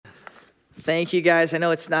Thank you, guys. I know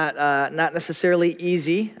it's not necessarily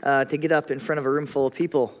easy to get up in front of a room full of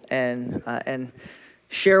people and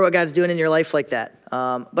share what God's doing in your life like that.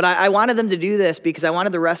 But I wanted them to do this because I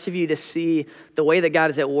wanted the rest of you to see the way that God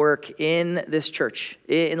is at work in this church,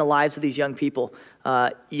 in the lives of these young people.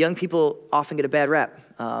 Young people often get a bad rap,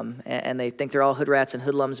 and they think they're all hood rats and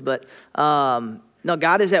hoodlums, but no,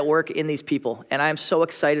 God is at work in these people, and I'm so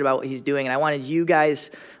excited about what he's doing, and I wanted you guys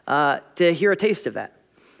to hear a taste of that.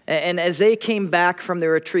 And as they came back from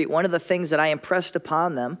their retreat, one of the things that I impressed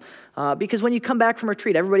upon them, because when you come back from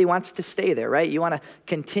retreat, everybody wants to stay there, right? You want to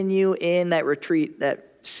continue in that retreat,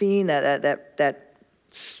 that scene, that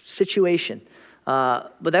situation.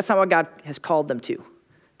 But that's not what God has called them to.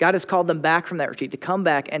 God has called them back from that retreat, to come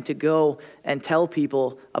back and to go and tell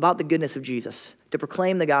people about the goodness of Jesus, to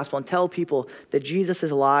proclaim the gospel and tell people that Jesus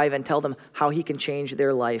is alive and tell them how he can change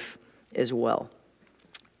their life as well.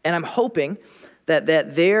 And I'm hoping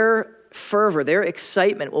that their fervor, their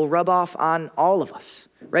excitement will rub off on all of us,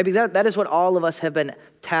 right? Because that is what all of us have been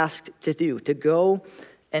tasked to do, to go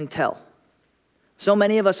and tell. So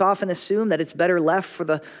many of us often assume that it's better left for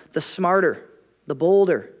the smarter, the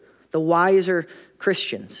bolder, the wiser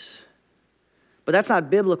Christians. But that's not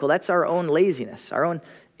biblical. That's our own laziness, our own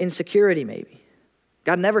insecurity maybe.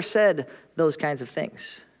 God never said those kinds of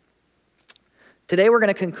things. Today we're going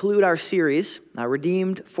to conclude our series,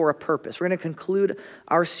 Redeemed for a Purpose. We're going to conclude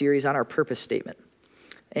our series on our purpose statement.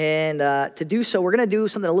 And to do so, we're going to do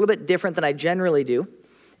something a little bit different than I generally do.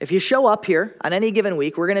 If you show up here on any given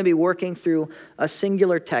week, we're going to be working through a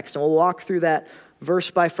singular text, and we'll walk through that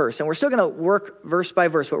verse by verse. And we're still going to work verse by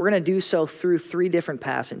verse, but we're going to do so through three different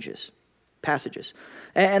passages.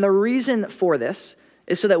 And the reason for this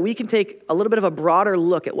is so that we can take a little bit of a broader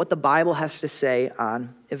look at what the Bible has to say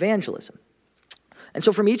on evangelism. And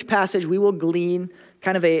so from each passage, we will glean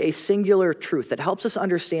kind of a singular truth that helps us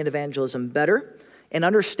understand evangelism better and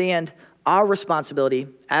understand our responsibility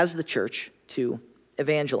as the church to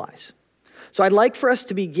evangelize. So I'd like for us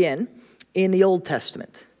to begin in the Old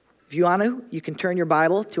Testament. If you want to, you can turn your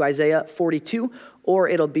Bible to Isaiah 42, or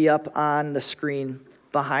it'll be up on the screen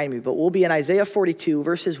behind me. But we'll be in Isaiah 42,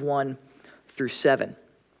 verses 1 through 7.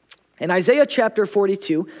 And Isaiah chapter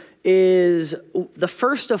 42 is the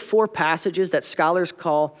first of four passages that scholars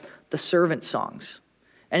call the servant songs.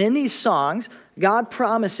 And in these songs, God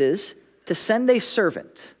promises to send a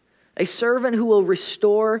servant who will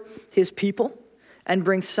restore his people and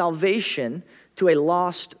bring salvation to a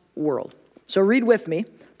lost world. So read with me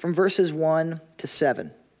from verses 1 to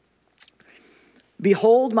 7.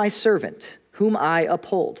 Behold my servant, whom I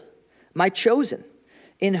uphold, my chosen,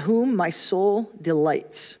 in whom my soul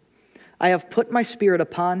delights. I have put my spirit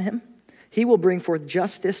upon him. He will bring forth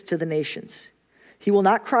justice to the nations. He will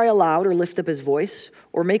not cry aloud or lift up his voice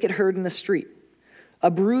or make it heard in the street.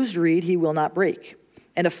 A bruised reed he will not break,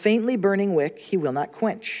 and a faintly burning wick he will not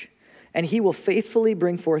quench. And he will faithfully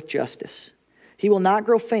bring forth justice. He will not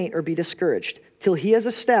grow faint or be discouraged till he has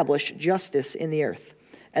established justice in the earth,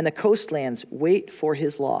 and the coastlands wait for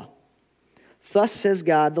his law. Thus says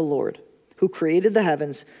God the Lord, who created the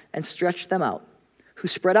heavens and stretched them out, who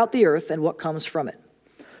spread out the earth and what comes from it,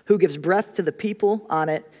 who gives breath to the people on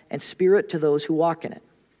it and spirit to those who walk in it.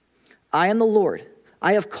 I am the Lord.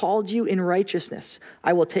 I have called you in righteousness.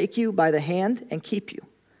 I will take you by the hand and keep you.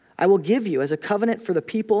 I will give you as a covenant for the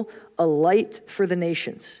people, a light for the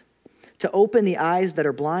nations, to open the eyes that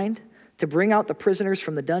are blind, to bring out the prisoners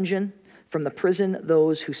from the dungeon, from the prison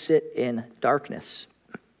those who sit in darkness.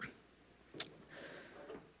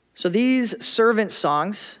 So these servant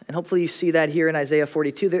songs, and hopefully you see that here in Isaiah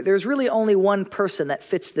 42, there's really only one person that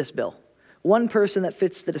fits this bill. One person that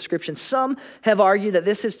fits the description. Some have argued that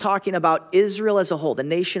this is talking about Israel as a whole, the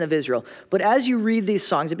nation of Israel. But as you read these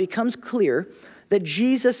songs, it becomes clear that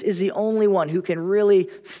Jesus is the only one who can really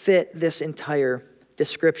fit this entire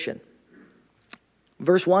description.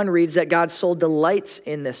 Verse 1 reads that God's soul delights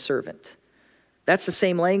in this servant. That's the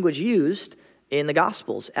same language used in the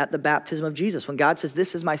Gospels at the baptism of Jesus, when God says,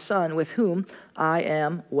 "This is my son with whom I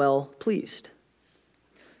am well pleased."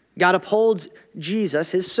 God upholds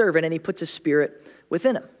Jesus, his servant, and he puts his spirit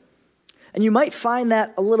within him. And you might find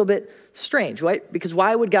that a little bit strange, right? Because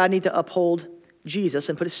why would God need to uphold Jesus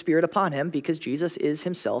and put his spirit upon him? Because Jesus is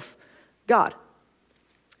himself God.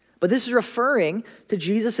 But this is referring to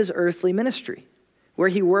Jesus' earthly ministry, where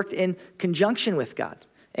he worked in conjunction with God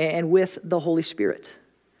and with the Holy Spirit.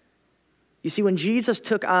 You see, when Jesus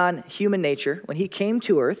took on human nature, when he came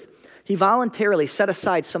to earth, he voluntarily set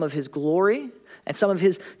aside some of his glory and some of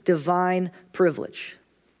his divine privilege.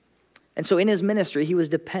 And so in his ministry, he was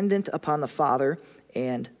dependent upon the Father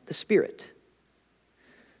and the Spirit.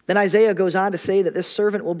 Then Isaiah goes on to say that this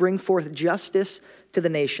servant will bring forth justice to the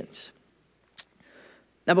nations.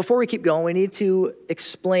 Now, before we keep going, we need to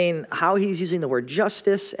explain how he's using the word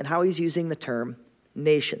justice and how he's using the term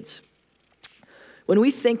nations. When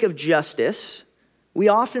we think of justice, we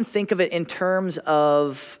often think of it in terms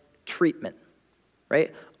of treatment,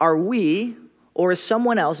 right? Are we or is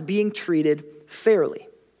someone else being treated fairly?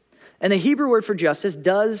 And the Hebrew word for justice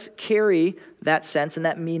does carry that sense and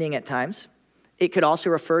that meaning at times. It could also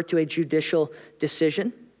refer to a judicial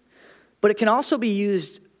decision, but it can also be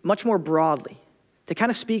used much more broadly to kind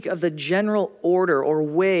of speak of the general order or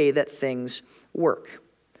way that things work.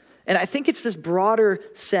 And I think it's this broader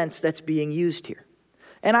sense that's being used here.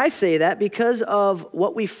 And I say that because of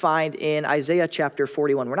what we find in Isaiah chapter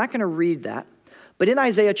 41. We're not going to read that, but in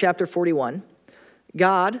Isaiah chapter 41,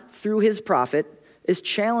 God, through his prophet, is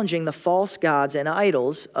challenging the false gods and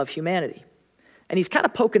idols of humanity. And he's kind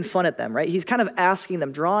of poking fun at them, right? He's kind of asking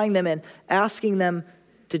them, drawing them in, asking them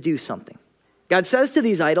to do something. God says to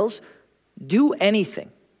these idols, do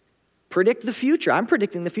anything. Predict the future. I'm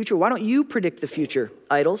predicting the future. Why don't you predict the future,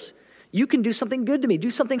 idols? You can do something good to me.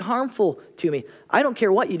 Do something harmful to me. I don't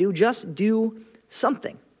care what you do. Just do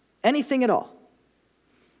something. Anything at all.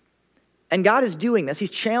 And God is doing this.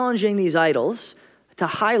 He's challenging these idols to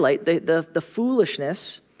highlight the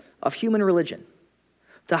foolishness of human religion,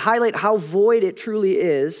 to highlight how void it truly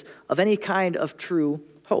is of any kind of true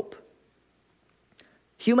hope.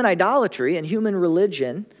 Human idolatry and human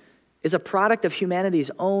religion is a product of humanity's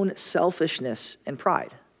own selfishness and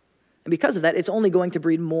pride. And because of that, it's only going to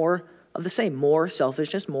breed more of the same, more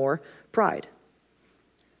selfishness, more pride.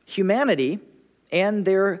 Humanity and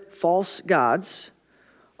their false gods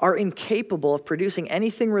are incapable of producing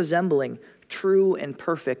anything resembling true and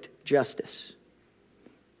perfect justice.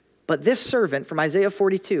 But this servant from Isaiah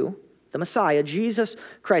 42, the Messiah, Jesus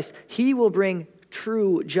Christ, he will bring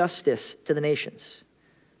true justice to the nations.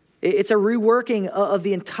 It's a reworking of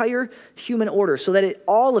the entire human order so that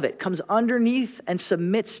all of it comes underneath and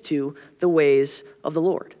submits to the ways of the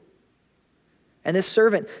Lord. And this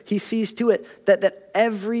servant, he sees to it that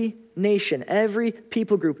every nation, every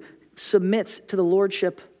people group submits to the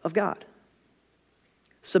lordship of God.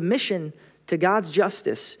 Submission to God's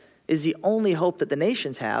justice is the only hope that the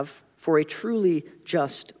nations have for a truly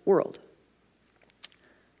just world.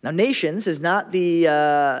 Now, nations is not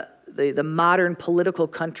the modern political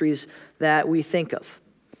countries that we think of.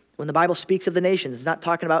 When the Bible speaks of the nations, it's not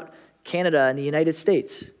talking about Canada and the United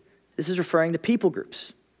States. This is referring to people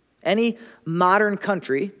groups. Any modern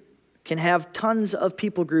country can have tons of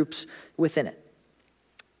people groups within it.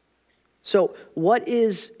 So what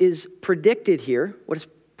is predicted here, what is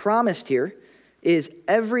promised here, is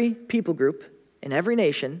every people group in every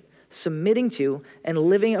nation submitting to and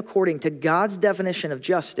living according to God's definition of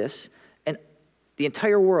justice, and the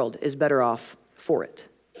entire world is better off for it.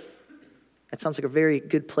 That sounds like a very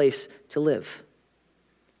good place to live.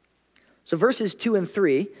 So verses 2 and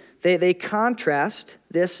 3, they contrast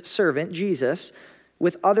this servant, Jesus,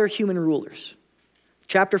 with other human rulers.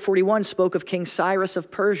 Chapter 41 spoke of King Cyrus of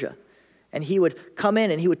Persia, and he would come in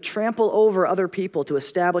and he would trample over other people to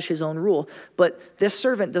establish his own rule. But this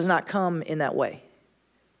servant does not come in that way.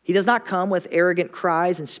 He does not come with arrogant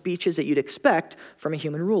cries and speeches that you'd expect from a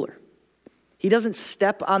human ruler. He doesn't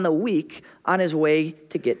step on the weak on his way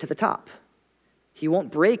to get to the top. He won't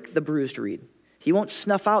break the bruised reed. He won't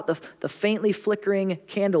snuff out the faintly flickering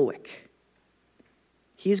candle wick.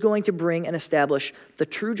 He's going to bring and establish the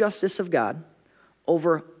true justice of God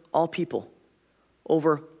over all people,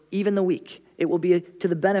 over even the weak. It will be to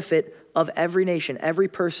the benefit of every nation, every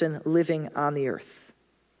person living on the earth.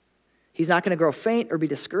 He's not going to grow faint or be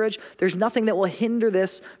discouraged. There's nothing that will hinder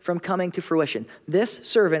this from coming to fruition. This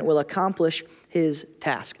servant will accomplish his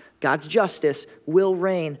task. God's justice will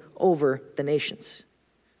reign over the nations.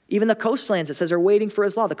 Even the coastlands, it says, are waiting for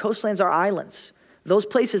his law. The coastlands are islands, those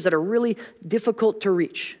places that are really difficult to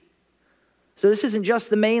reach. So this isn't just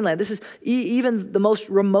the mainland. This is even the most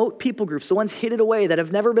remote people groups, the ones hidden away that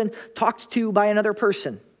have never been talked to by another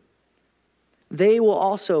person. They will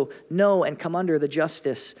also know and come under the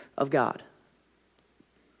justice of God.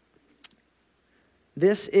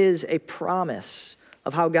 This is a promise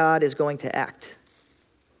of how God is going to act.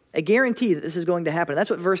 A guarantee that this is going to happen. That's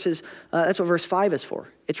what verse 5 is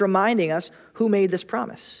for. It's reminding us who made this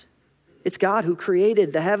promise. It's God who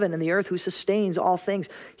created the heaven and the earth, who sustains all things.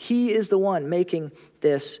 He is the one making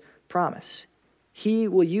this promise. He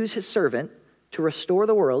will use his servant to restore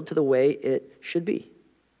the world to the way it should be.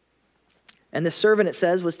 And this servant, it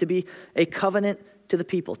says, was to be a covenant to the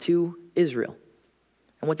people, to Israel.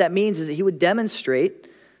 And what that means is that he would demonstrate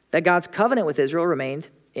that God's covenant with Israel remained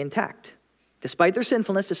intact. Despite their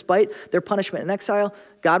sinfulness, despite their punishment in exile,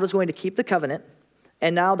 God was going to keep the covenant,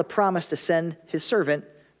 and now the promise to send his servant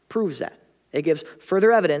proves that. It gives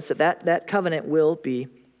further evidence that covenant will be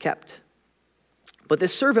kept. But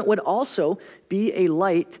this servant would also be a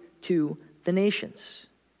light to the nations.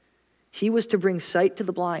 He was to bring sight to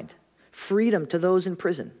the blind, freedom to those in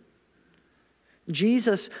prison.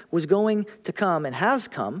 Jesus was going to come and has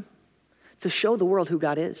come to show the world who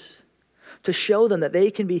God is, to show them that they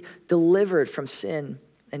can be delivered from sin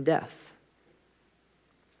and death.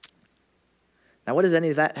 Now, what does any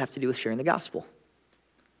of that have to do with sharing the gospel?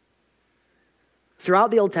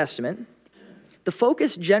 Throughout the Old Testament, the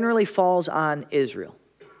focus generally falls on Israel.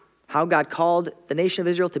 How God called the nation of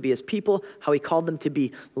Israel to be his people, how he called them to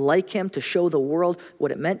be like him, to show the world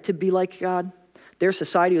what it meant to be like God. Their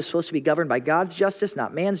society was supposed to be governed by God's justice,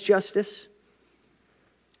 not man's justice.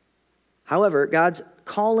 However, God's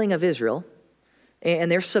calling of Israel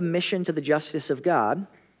and their submission to the justice of God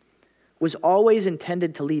was always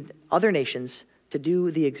intended to lead other nations to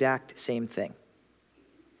do the exact same thing.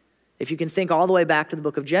 If you can think all the way back to the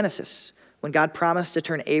book of Genesis, when God promised to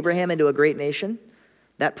turn Abraham into a great nation,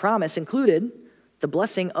 that promise included the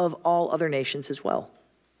blessing of all other nations as well.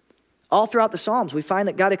 All throughout the Psalms, we find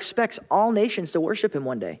that God expects all nations to worship him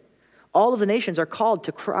one day. All of the nations are called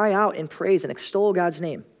to cry out in praise and extol God's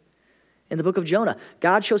name. In the book of Jonah,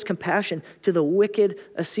 God shows compassion to the wicked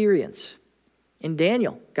Assyrians. In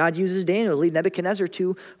Daniel, God uses Daniel to lead Nebuchadnezzar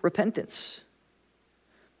to repentance.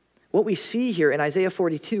 What we see here in Isaiah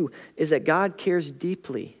 42 is that God cares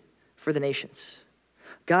deeply for the nations.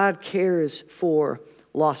 God cares for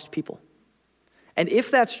lost people. And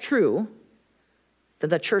if that's true, then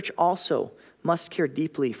the church also must care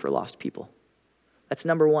deeply for lost people. That's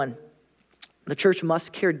number one. The church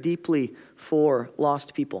must care deeply for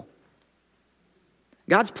lost people.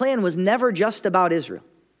 God's plan was never just about Israel.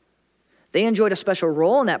 They enjoyed a special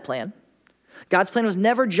role in that plan. God's plan was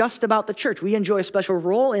never just about the church. We enjoy a special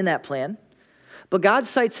role in that plan. But God's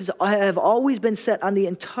sights have always been set on the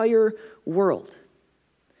entire world.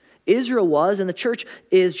 Israel was, and the church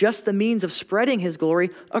is just the means of spreading his glory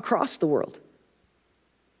across the world.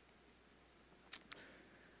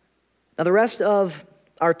 Now, the rest of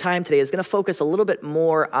our time today is going to focus a little bit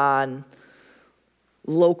more on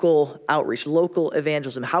local outreach, local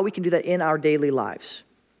evangelism, how we can do that in our daily lives.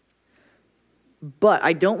 But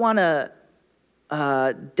I don't want to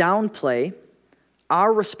downplay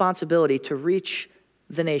our responsibility to reach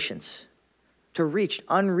the nations, to reach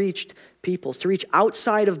unreached peoples, to reach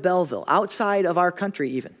outside of Belleville, outside of our country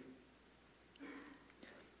even.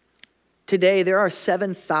 Today, there are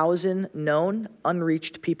 7,000 known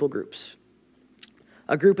unreached people groups.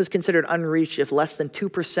 A group is considered unreached if less than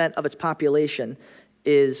 2% of its population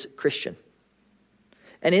is Christian.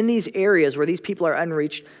 And in these areas where these people are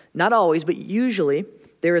unreached, not always, but usually,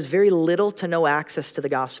 there is very little to no access to the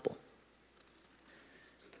gospel.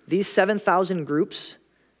 These 7,000 groups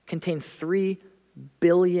contain 3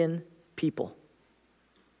 billion people.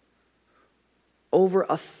 Over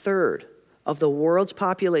a third of the world's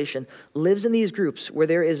population lives in these groups where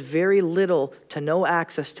there is very little to no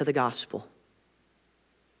access to the gospel.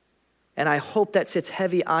 And I hope that sits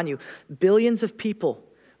heavy on you. Billions of people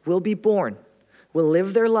will be born, will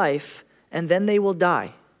live their life, and then they will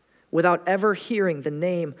die without ever hearing the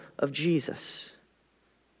name of Jesus.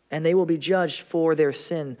 And they will be judged for their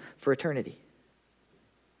sin for eternity.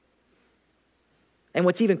 And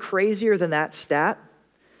what's even crazier than that stat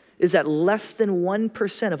is that less than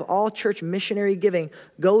 1% of all church missionary giving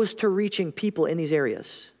goes to reaching people in these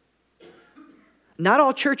areas. Not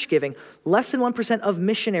all church giving, less than 1% of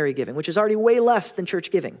missionary giving, which is already way less than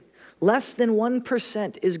church giving. Less than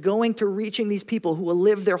 1% is going to reaching these people who will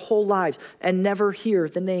live their whole lives and never hear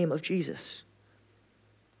the name of Jesus.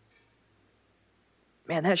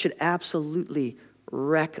 Man, that should absolutely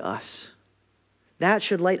wreck us. That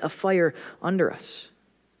should light a fire under us.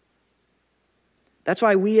 That's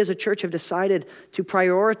why we as a church have decided to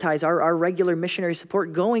prioritize our regular missionary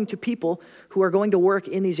support going to people who are going to work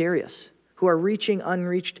in these areas, who are reaching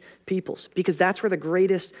unreached peoples, because that's where the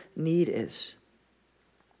greatest need is.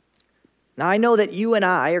 Now, I know that you and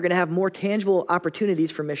I are going to have more tangible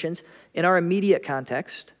opportunities for missions in our immediate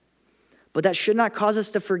context, but that should not cause us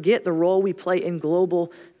to forget the role we play in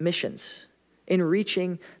global missions, in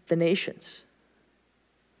reaching the nations.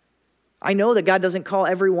 I know that God doesn't call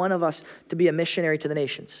every one of us to be a missionary to the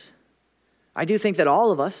nations. I do think that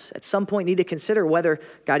all of us at some point need to consider whether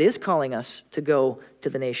God is calling us to go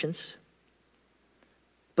to the nations.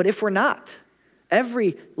 But if we're not,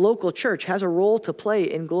 every local church has a role to play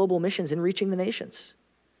in global missions in reaching the nations.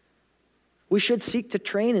 We should seek to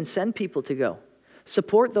train and send people to go.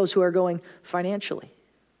 Support those who are going financially.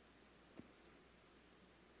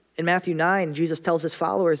 In Matthew 9, Jesus tells his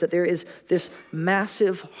followers that there is this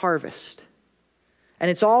massive harvest,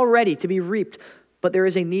 and it's all ready to be reaped, but there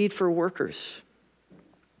is a need for workers.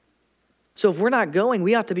 So if we're not going,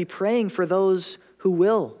 we ought to be praying for those who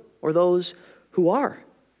will or those who are.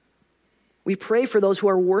 We pray for those who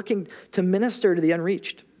are working to minister to the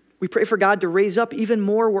unreached. We pray for God to raise up even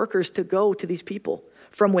more workers to go to these people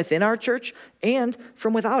from within our church and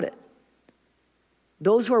from without it.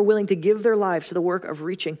 Those who are willing to give their lives to the work of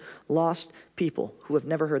reaching lost people who have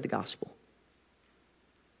never heard the gospel.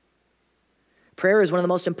 Prayer is one of the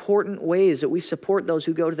most important ways that we support those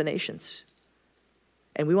who go to the nations.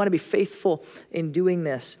 And we want to be faithful in doing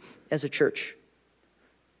this as a church.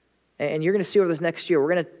 And you're going to see over this next year,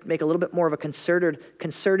 we're going to make a little bit more of a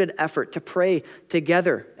concerted effort to pray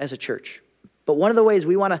together as a church. But one of the ways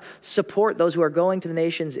we want to support those who are going to the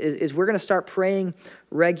nations is we're going to start praying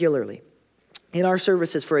regularly in our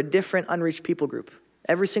services for a different unreached people group.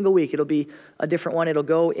 Every single week, it'll be a different one. It'll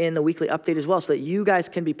go in the weekly update as well so that you guys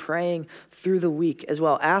can be praying through the week as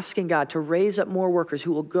well, asking God to raise up more workers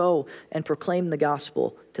who will go and proclaim the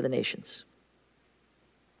gospel to the nations.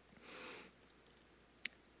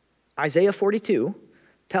 Isaiah 42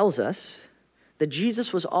 tells us that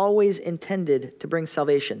Jesus was always intended to bring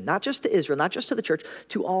salvation, not just to Israel, not just to the church,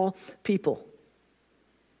 to all people.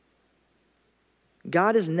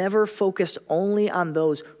 God is never focused only on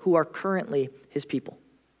those who are currently his people.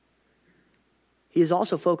 He is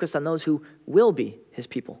also focused on those who will be his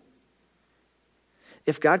people.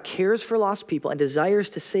 If God cares for lost people and desires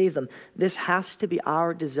to save them, this has to be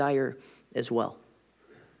our desire as well.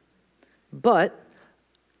 But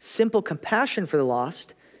simple compassion for the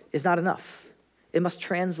lost is not enough. It must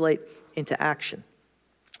translate into action.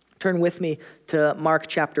 Turn with me to Mark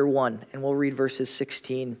chapter 1, and we'll read verses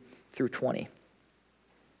 16 through 20.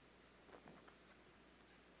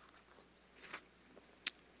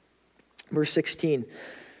 Verse 16,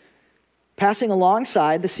 passing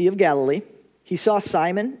alongside the Sea of Galilee, he saw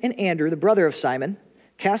Simon and Andrew, the brother of Simon,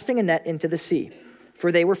 casting a net into the sea,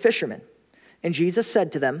 for they were fishermen. And Jesus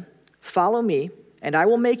said to them, follow me, and I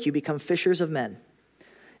will make you become fishers of men.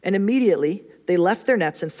 And immediately they left their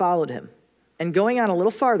nets and followed him. And going on a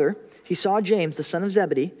little farther, he saw James, the son of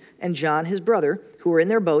Zebedee, and John, his brother, who were in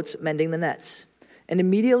their boats mending the nets. And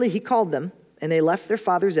immediately he called them, and they left their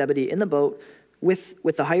father Zebedee in the boat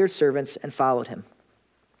with the hired servants and followed him.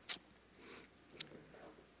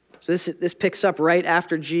 So this picks up right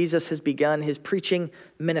after Jesus has begun his preaching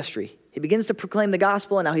ministry. He begins to proclaim the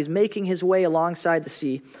gospel, and now he's making his way alongside the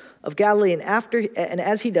Sea of Galilee. And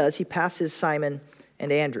as he does, he passes Simon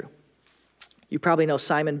and Andrew. You probably know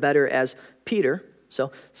Simon better as Peter.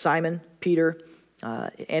 So Simon, Peter,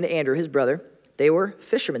 and Andrew, his brother, they were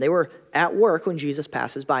fishermen. They were at work when Jesus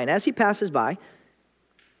passes by. And as he passes by,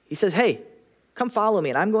 he says, hey, come follow me,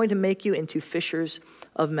 and I'm going to make you into fishers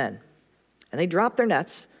of men. And they drop their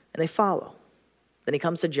nets, and they follow. Then he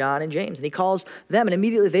comes to John and James, and he calls them, and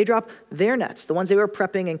immediately they drop their nets, the ones they were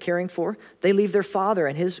prepping and caring for. They leave their father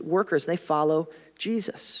and his workers, and they follow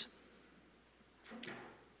Jesus.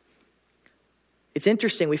 It's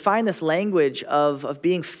interesting. We find this language of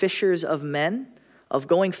being fishers of men, of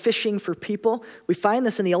going fishing for people. We find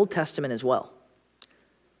this in the Old Testament as well.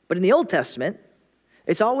 But in the Old Testament,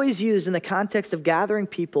 it's always used in the context of gathering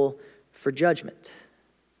people for judgment.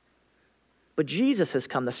 But Jesus has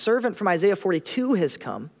come. The servant from Isaiah 42 has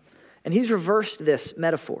come, and he's reversed this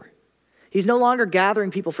metaphor. He's no longer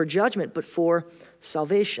gathering people for judgment, but for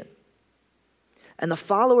salvation. And the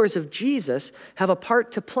followers of Jesus have a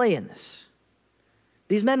part to play in this.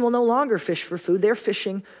 These men will no longer fish for food. They're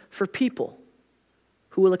fishing for people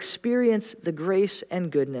who will experience the grace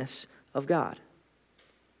and goodness of God.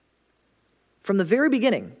 From the very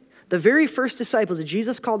beginning, the very first disciples that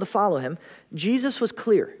Jesus called to follow him, Jesus was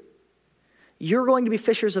clear. You're going to be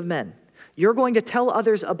fishers of men. You're going to tell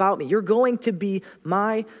others about me. You're going to be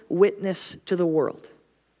my witness to the world.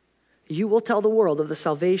 You will tell the world of the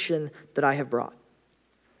salvation that I have brought.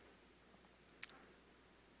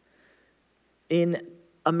 In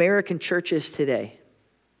American churches today,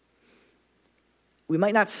 we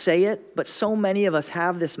might not say it, but so many of us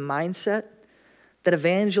have this mindset that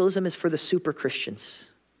evangelism is for the super Christians.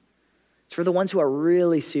 It's for the ones who are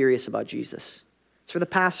really serious about Jesus. It's for the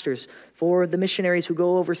pastors, for the missionaries who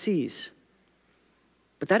go overseas.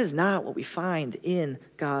 But that is not what we find in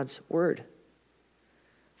God's word.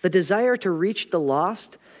 The desire to reach the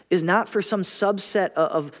lost is not for some subset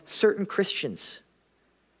of certain Christians.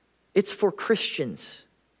 It's for Christians.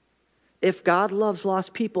 If God loves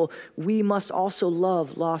lost people, we must also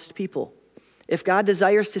love lost people. If God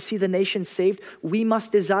desires to see the nations saved, we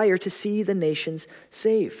must desire to see the nations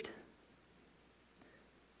saved.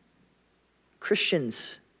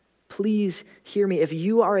 Christians, please hear me. If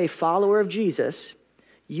you are a follower of Jesus,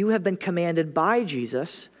 you have been commanded by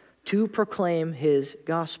Jesus to proclaim his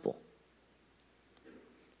gospel.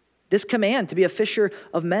 This command to be a fisher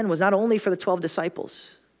of men was not only for the 12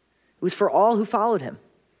 disciples, it was for all who followed him.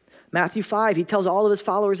 Matthew 5, he tells all of his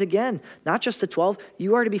followers again, not just the 12,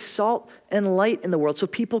 you are to be salt and light in the world so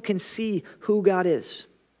people can see who God is.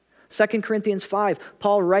 2 Corinthians 5,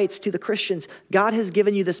 Paul writes to the Christians, God has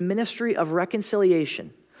given you this ministry of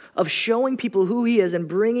reconciliation, of showing people who he is and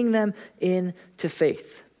bringing them into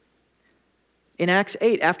faith. In Acts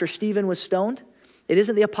 8, after Stephen was stoned, it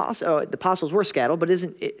isn't the apostles were scattered, but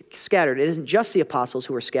it isn't just the apostles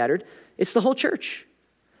who were scattered, it's the whole church.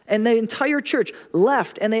 And the entire church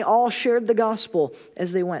left, and they all shared the gospel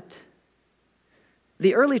as they went.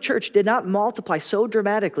 The early church did not multiply so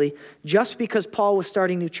dramatically just because Paul was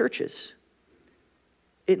starting new churches.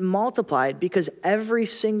 It multiplied because every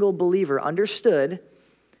single believer understood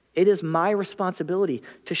it is my responsibility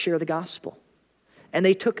to share the gospel. And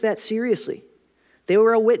they took that seriously. They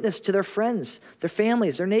were a witness to their friends, their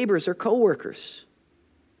families, their neighbors, their coworkers.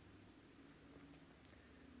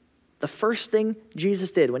 The first thing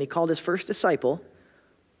Jesus did when he called his first disciple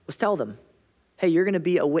was tell them, hey, you're going to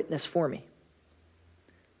be a witness for me.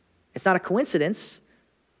 It's not a coincidence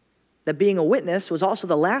that being a witness was also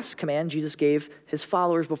the last command Jesus gave his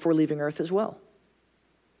followers before leaving earth as well.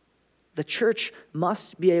 The church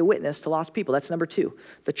must be a witness to lost people. That's number 2.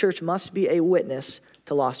 The church must be a witness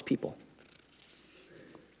to lost people.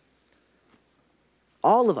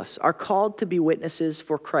 All of us are called to be witnesses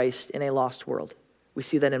for Christ in a lost world. We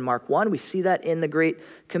see that in Mark 1. We see that in the Great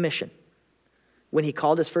Commission. When he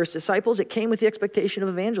called his first disciples, it came with the expectation of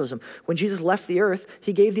evangelism. When Jesus left the earth,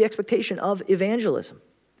 he gave the expectation of evangelism.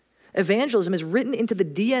 Evangelism is written into the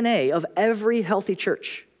DNA of every healthy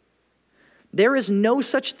church. There is no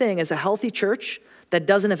such thing as a healthy church that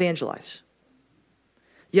doesn't evangelize.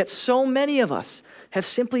 Yet so many of us have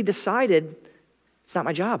simply decided, it's not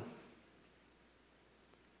my job.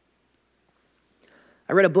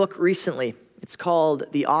 I read a book recently. It's called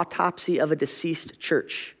The Autopsy of a Deceased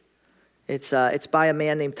Church. It's by a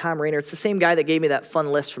man named Tom Rainer. It's the same guy that gave me that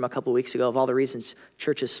fun list from a couple weeks ago of all the reasons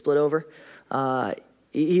churches split over.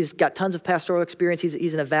 He's got tons of pastoral experience.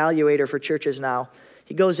 He's an evaluator for churches now.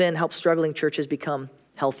 He goes in, helps struggling churches become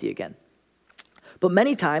healthy again. But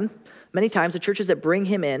many times, the churches that bring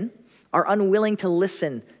him in are unwilling to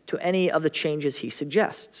listen to any of the changes he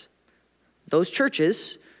suggests. Those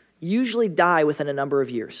churches usually die within a number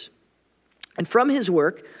of years. And from his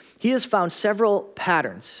work, he has found several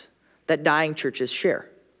patterns that dying churches share.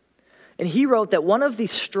 And he wrote that one of the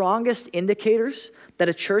strongest indicators that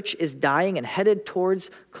a church is dying and headed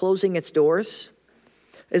towards closing its doors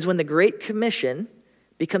is when the Great Commission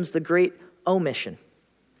becomes the Great Omission.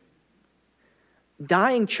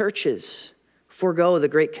 Dying churches forego the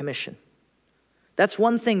Great Commission. That's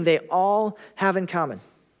one thing they all have in common.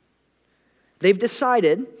 They've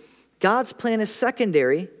decided God's plan is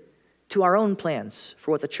secondary to our own plans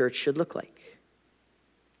for what the church should look like.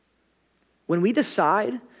 When we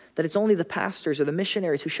decide that it's only the pastors or the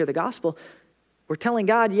missionaries who share the gospel, we're telling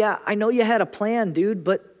God, yeah, I know you had a plan, dude,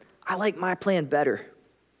 but I like my plan better.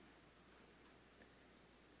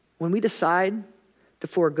 When we decide to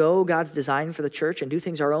forego God's design for the church and do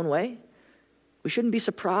things our own way, we shouldn't be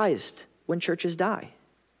surprised when churches die.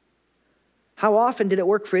 How often did it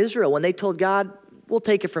work for Israel when they told God, we'll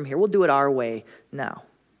take it from here, we'll do it our way now?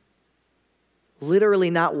 Literally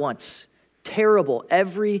not once. Terrible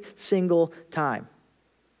every single time.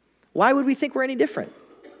 Why would we think we're any different?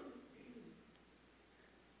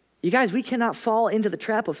 You guys, we cannot fall into the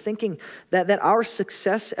trap of thinking that our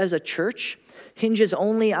success as a church hinges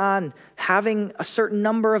only on having a certain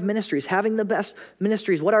number of ministries, having the best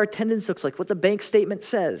ministries, what our attendance looks like, what the bank statement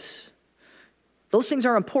says. Those things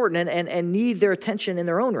are important and need their attention in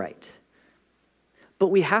their own right. But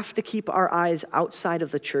we have to keep our eyes outside of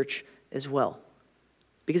the church as well,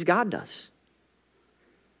 because God does.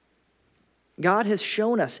 God has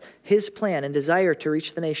shown us his plan and desire to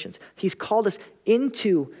reach the nations. He's called us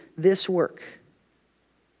into this work.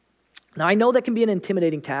 Now, I know that can be an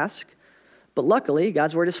intimidating task, but luckily,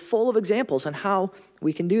 God's word is full of examples on how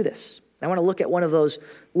we can do this. I want to look at one of those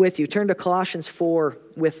with you. Turn to Colossians 4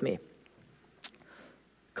 with me.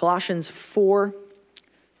 Colossians 4,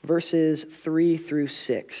 verses 3 through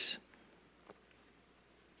 6.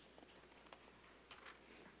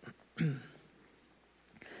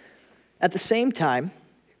 At the same time,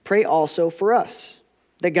 pray also for us,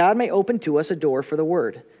 that God may open to us a door for the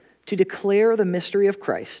word, to declare the mystery of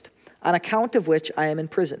Christ, on account of which I am in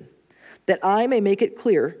prison, that I may make it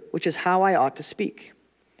clear, which is how I ought to speak.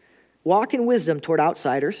 Walk in wisdom toward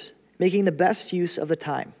outsiders, making the best use of the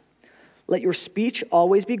time. Let your speech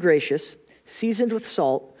always be gracious, seasoned with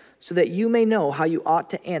salt, so that you may know how you ought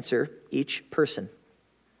to answer each person.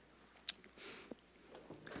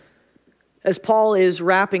 As Paul is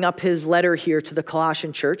wrapping up his letter here to the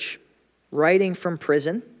Colossian church, writing from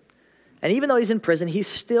prison, and even though he's in prison, he's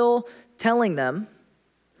still telling them,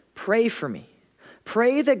 pray for me.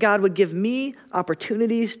 Pray that God would give me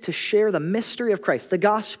opportunities to share the mystery of Christ, the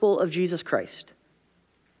gospel of Jesus Christ.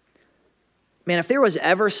 Man, if there was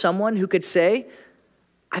ever someone who could say,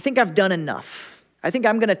 I think I've done enough. I think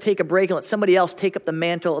I'm going to take a break and let somebody else take up the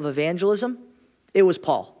mantle of evangelism, it was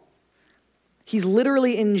Paul. He's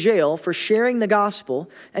literally in jail for sharing the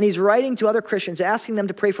gospel, and he's writing to other Christians, asking them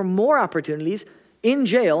to pray for more opportunities in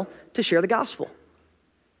jail to share the gospel.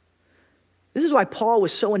 This is why Paul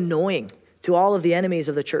was so annoying to all of the enemies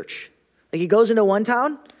of the church. Like, he goes into one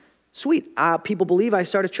town, sweet, people believe, I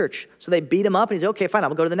start a church. So they beat him up, and he's okay, fine,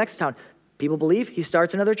 I'll go to the next town. People believe, he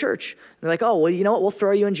starts another church. And they're like, oh, well, you know what, we'll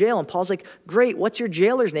throw you in jail. And Paul's like, great, what's your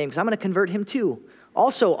jailer's name? Because I'm going to convert him too.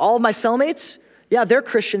 Also, all of my cellmates, yeah, they're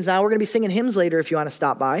Christians now. We're going to be singing hymns later if you want to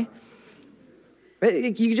stop by.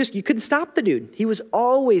 You couldn't stop the dude. He was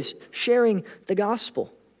always sharing the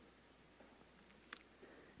gospel.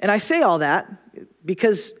 And I say all that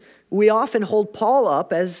because we often hold Paul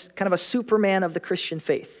up as kind of a Superman of the Christian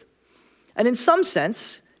faith. And in some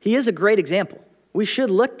sense, he is a great example. We should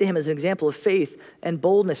look to him as an example of faith and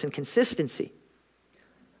boldness and consistency.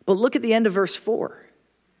 But look at the end of verse 4.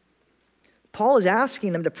 Paul is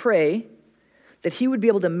asking them to pray that he would be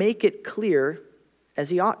able to make it clear as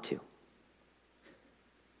he ought to.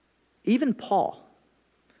 Even Paul,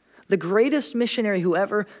 the greatest missionary who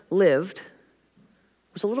ever lived,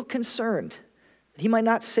 was a little concerned that he might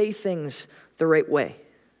not say things the right way.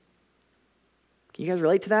 Can you guys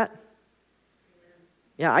relate to that?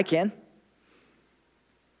 Yeah, I can.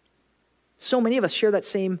 So many of us share that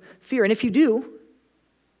same fear. And if you do,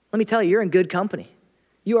 let me tell you, you're in good company.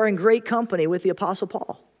 You are in great company with the Apostle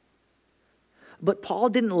Paul. But Paul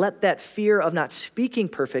didn't let that fear of not speaking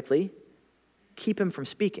perfectly keep him from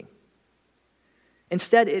speaking.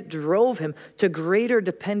 Instead, it drove him to greater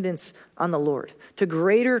dependence on the Lord, to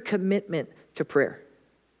greater commitment to prayer.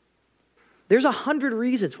 There's 100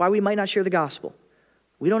 reasons why we might not share the gospel.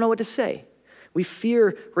 We don't know what to say. We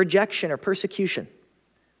fear rejection or persecution.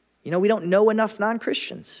 We don't know enough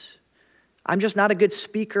non-Christians. I'm just not a good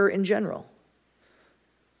speaker in general.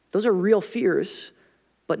 Those are real fears,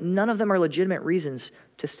 but none of them are legitimate reasons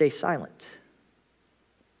to stay silent.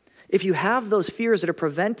 If you have those fears that are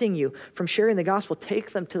preventing you from sharing the gospel,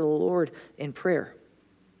 take them to the Lord in prayer.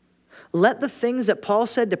 Let the things that Paul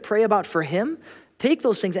said to pray about for him, take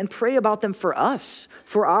those things and pray about them for us,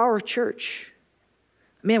 for our church.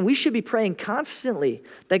 Man, we should be praying constantly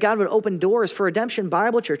that God would open doors for Redemption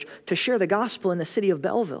Bible Church to share the gospel in the city of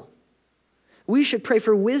Belleville. We should pray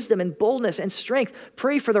for wisdom and boldness and strength.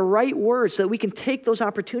 Pray for the right words so that we can take those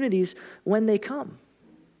opportunities when they come.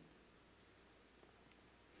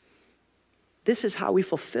 This is how we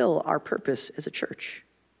fulfill our purpose as a church.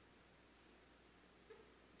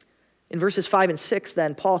 In verses 5 and 6,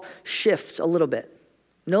 then, Paul shifts a little bit.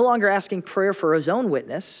 No longer asking prayer for his own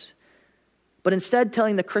witness, but instead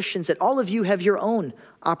telling the Christians that all of you have your own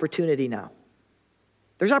opportunity now.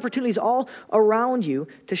 There's opportunities all around you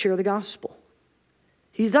to share the gospel.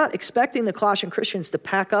 He's not expecting the Colossian Christians to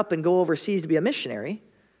pack up and go overseas to be a missionary,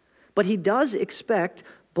 but he does expect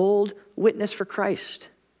bold witness for Christ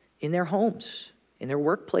in their homes, in their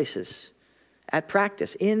workplaces, at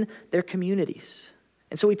practice, in their communities.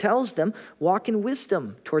 And so he tells them, walk in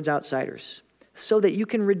wisdom towards outsiders so that you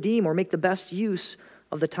can redeem or make the best use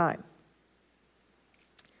of the time.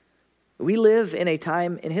 We live in a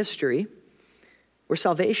time in history where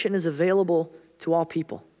salvation is available to all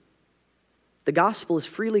people. The gospel is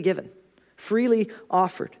freely given, freely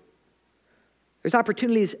offered. There's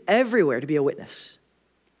opportunities everywhere to be a witness.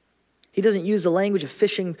 He doesn't use the language of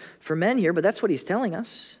fishing for men here, but that's what he's telling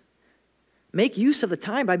us. Make use of the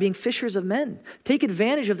time by being fishers of men. Take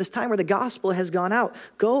advantage of this time where the gospel has gone out.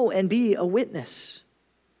 Go and be a witness.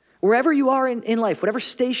 Wherever you are in life, whatever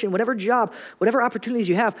station, whatever job, whatever opportunities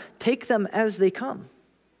you have, take them as they come.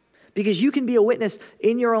 Because you can be a witness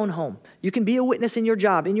in your own home. You can be a witness in your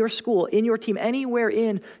job, in your school, in your team, anywhere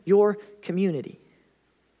in your community.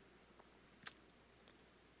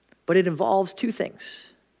 But it involves two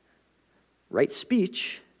things: right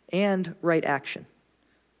speech and right action.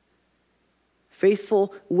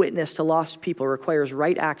 Faithful witness to lost people requires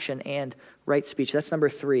right action and right speech. That's number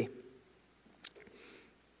 3.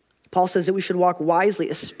 Paul says that we should walk wisely,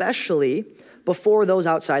 especially before those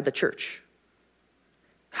outside the church.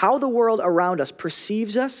 How the world around us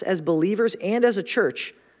perceives us as believers and as a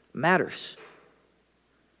church matters.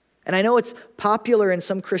 And I know it's popular in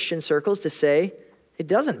some Christian circles to say it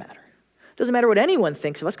doesn't matter. It doesn't matter what anyone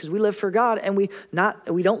thinks of us because we live for God and we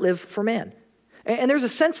don't live for man. And there's a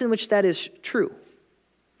sense in which that is true.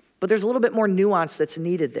 But there's a little bit more nuance that's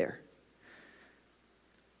needed there.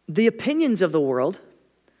 The opinions of the world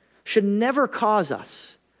should never cause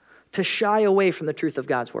us to shy away from the truth of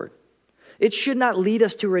God's word. It should not lead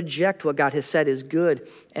us to reject what God has said is good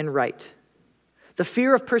and right. The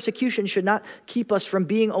fear of persecution should not keep us from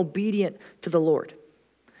being obedient to the Lord.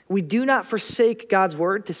 We do not forsake God's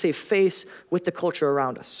word to save face with the culture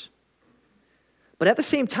around us. But at the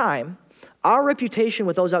same time, our reputation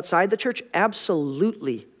with those outside the church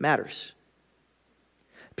absolutely matters.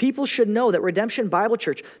 People should know that Redemption Bible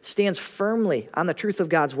Church stands firmly on the truth of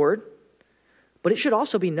God's word, but it should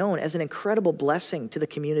also be known as an incredible blessing to the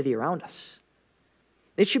community around us.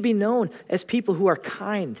 It should be known as people who are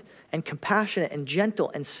kind and compassionate and gentle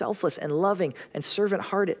and selfless and loving and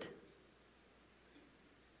servant-hearted.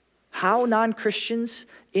 How non-Christians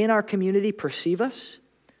in our community perceive us,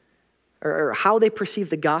 or how they perceive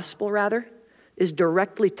the gospel, rather, is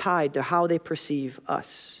directly tied to how they perceive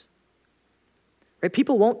us. Right?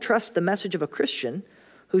 People won't trust the message of a Christian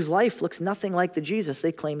whose life looks nothing like the Jesus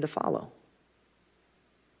they claim to follow.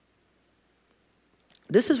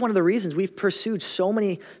 This is one of the reasons we've pursued so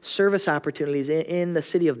many service opportunities in the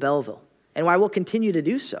city of Belleville, and why we'll continue to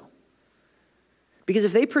do so. Because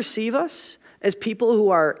if they perceive us as people who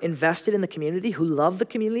are invested in the community, who love the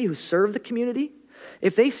community, who serve the community,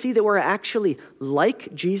 if they see that we're actually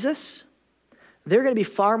like Jesus, they're going to be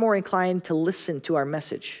far more inclined to listen to our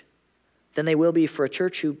message than they will be for a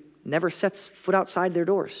church who never sets foot outside their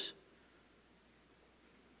doors.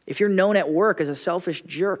 If you're known at work as a selfish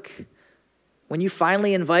jerk, when you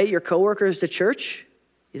finally invite your coworkers to church,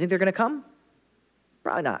 you think they're going to come?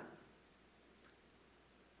 Probably not.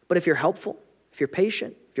 But if you're helpful, if you're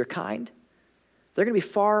patient, if you're kind, they're going to be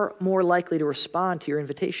far more likely to respond to your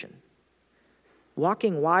invitation.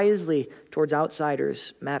 Walking wisely towards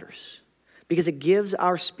outsiders matters because it gives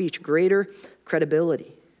our speech greater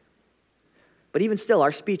credibility. But even still,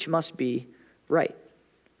 our speech must be right.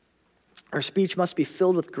 Our speech must be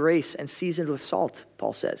filled with grace and seasoned with salt,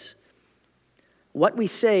 Paul says. What we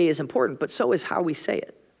say is important, but so is how we say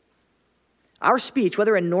it. Our speech,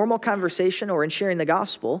 whether in normal conversation or in sharing the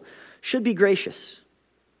gospel, should be gracious.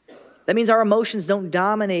 That means our emotions don't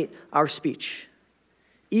dominate our speech.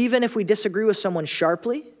 Even if we disagree with someone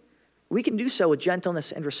sharply, we can do so with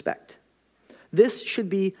gentleness and respect. This should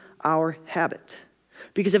be our habit.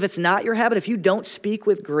 Because if it's not your habit, if you don't speak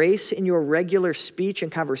with grace in your regular speech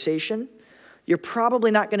and conversation, you're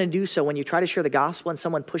probably not going to do so when you try to share the gospel and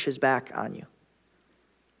someone pushes back on you.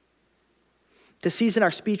 To season our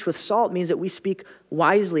speech with salt means that we speak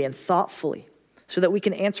wisely and thoughtfully so that we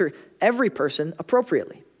can answer every person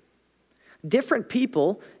appropriately. Different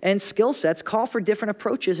people and skill sets call for different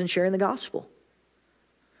approaches in sharing the gospel.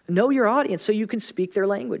 Know your audience so you can speak their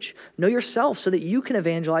language. Know yourself so that you can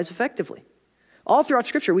evangelize effectively. All throughout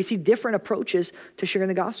Scripture, we see different approaches to sharing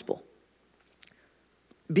the gospel.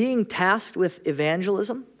 Being tasked with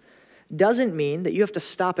evangelism doesn't mean that you have to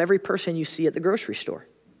stop every person you see at the grocery store.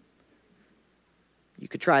 You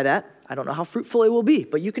could try that. I don't know how fruitful it will be,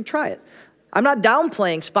 but you can try it. I'm not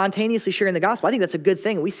downplaying spontaneously sharing the gospel. I think that's a good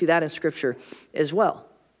thing. We see that in Scripture as well.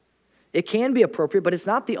 It can be appropriate, but it's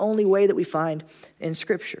not the only way that we find in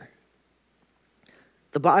Scripture.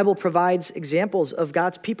 The Bible provides examples of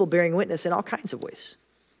God's people bearing witness in all kinds of ways.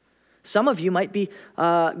 Some of you might be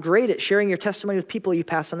great at sharing your testimony with people you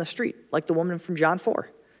pass on the street, like the woman from John 4.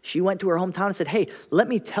 She went to her hometown and said, hey, let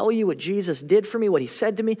me tell you what Jesus did for me, what he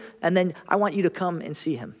said to me, and then I want you to come and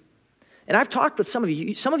see him. And I've talked with some of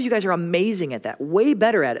you. Some of you guys are amazing at that, way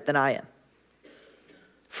better at it than I am.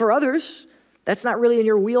 For others, that's not really in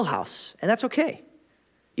your wheelhouse, and that's okay.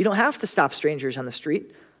 You don't have to stop strangers on the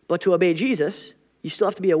street, but to obey Jesus, you still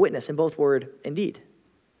have to be a witness in both word and deed.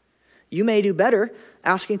 You may do better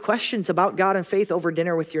asking questions about God and faith over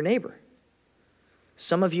dinner with your neighbor.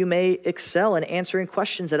 Some of you may excel in answering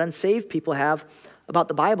questions that unsaved people have about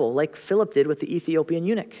the Bible, like Philip did with the Ethiopian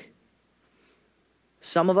eunuch.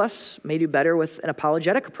 Some of us may do better with an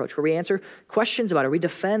apologetic approach where we answer questions about it. We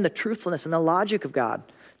defend the truthfulness and the logic of God,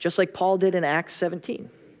 just like Paul did in Acts 17.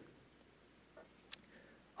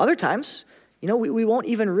 Other times, we won't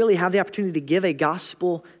even really have the opportunity to give a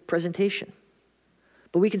gospel presentation.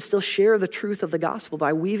 But we can still share the truth of the gospel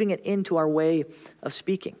by weaving it into our way of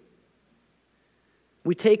speaking.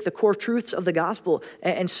 We take the core truths of the gospel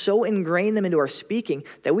and so ingrain them into our speaking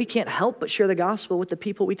that we can't help but share the gospel with the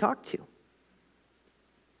people we talk to.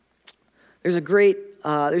 There's a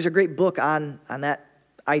great book on that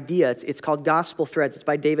idea. It's called Gospel Threads. It's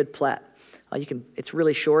by David Platt. It's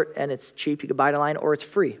really short and it's cheap. You can buy it online or it's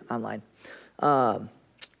free online. The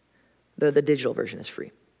digital version is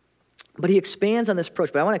free. But he expands on this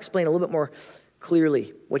approach. But I want to explain a little bit more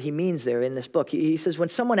clearly what he means there in this book. He says, when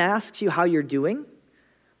someone asks you how you're doing,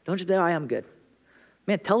 don't just say, I am good.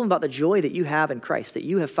 Man, tell them about the joy that you have in Christ, that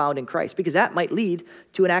you have found in Christ, because that might lead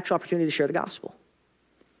to an actual opportunity to share the gospel.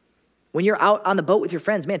 When you're out on the boat with your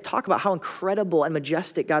friends, man, talk about how incredible and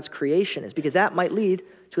majestic God's creation is, because that might lead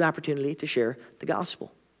to an opportunity to share the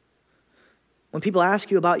gospel. When people ask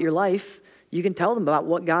you about your life, you can tell them about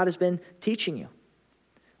what God has been teaching you.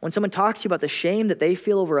 When someone talks to you about the shame that they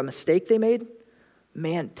feel over a mistake they made,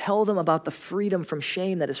 man, tell them about the freedom from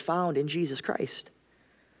shame that is found in Jesus Christ.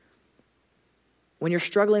 When you're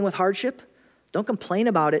struggling with hardship, don't complain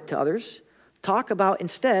about it to others. Talk about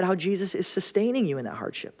instead how Jesus is sustaining you in that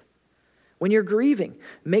hardship. When you're grieving,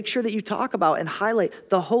 make sure that you talk about and highlight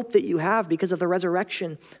the hope that you have because of the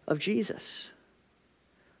resurrection of Jesus.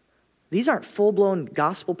 These aren't full-blown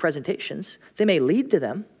gospel presentations. They may lead to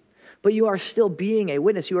them, but you are still being a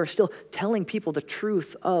witness. You are still telling people the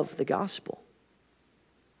truth of the gospel.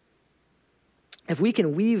 If we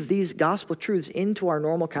can weave these gospel truths into our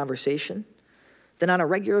normal conversation, then on a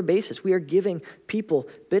regular basis, we are giving people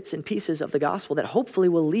bits and pieces of the gospel that hopefully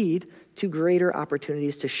will lead to greater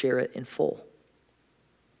opportunities to share it in full.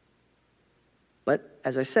 But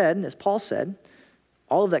as I said, as Paul said,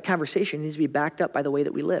 all of that conversation needs to be backed up by the way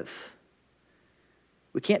that we live.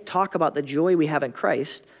 We can't talk about the joy we have in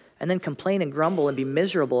Christ and then complain and grumble and be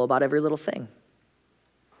miserable about every little thing.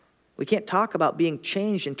 We can't talk about being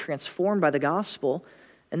changed and transformed by the gospel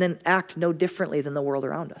and then act no differently than the world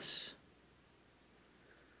around us.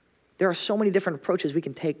 There are so many different approaches we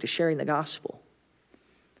can take to sharing the gospel,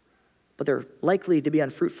 but they're likely to be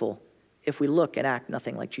unfruitful if we look and act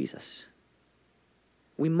nothing like Jesus.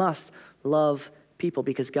 We must love people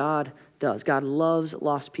because God does. God loves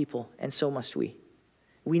lost people, and so must we.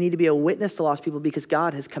 We need to be a witness to lost people because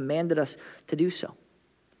God has commanded us to do so.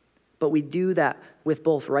 But we do that with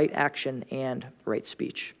both right action and right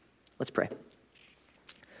speech. Let's pray.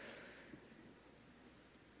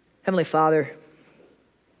 Heavenly Father,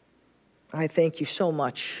 I thank you so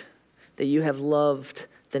much that you have loved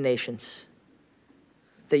the nations,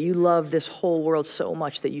 that you love this whole world so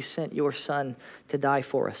much that you sent your Son to die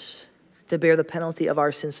for us, to bear the penalty of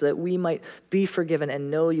our sins so that we might be forgiven and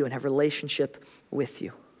know you and have relationship with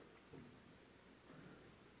you.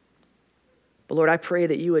 But Lord, I pray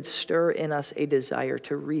that you would stir in us a desire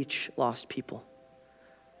to reach lost people,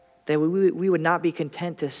 that we would not be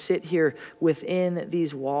content to sit here within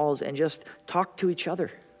these walls and just talk to each other.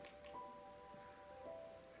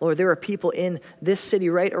 Lord, there are people in this city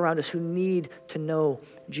right around us who need to know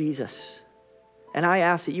Jesus. And I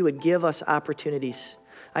ask that you would give us opportunities.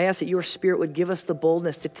 I ask that your Spirit would give us the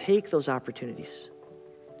boldness to take those opportunities.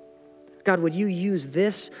 God, would you use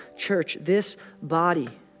this church, this body,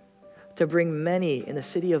 to bring many in the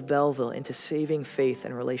city of Belleville into saving faith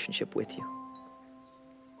and relationship with you.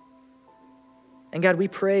 And God, we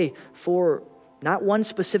pray for not one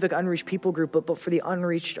specific unreached people group, but for the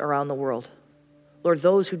unreached around the world. Lord,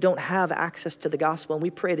 those who don't have access to the gospel, and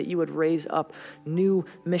we pray that you would raise up new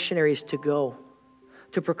missionaries to go,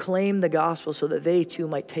 to proclaim the gospel so that they too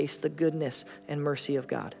might taste the goodness and mercy of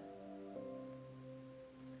God.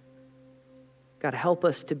 God, help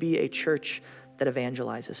us to be a church that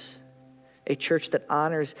evangelizes, a church that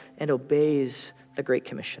honors and obeys the Great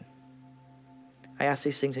Commission. I ask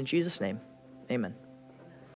these things in Jesus' name. Amen.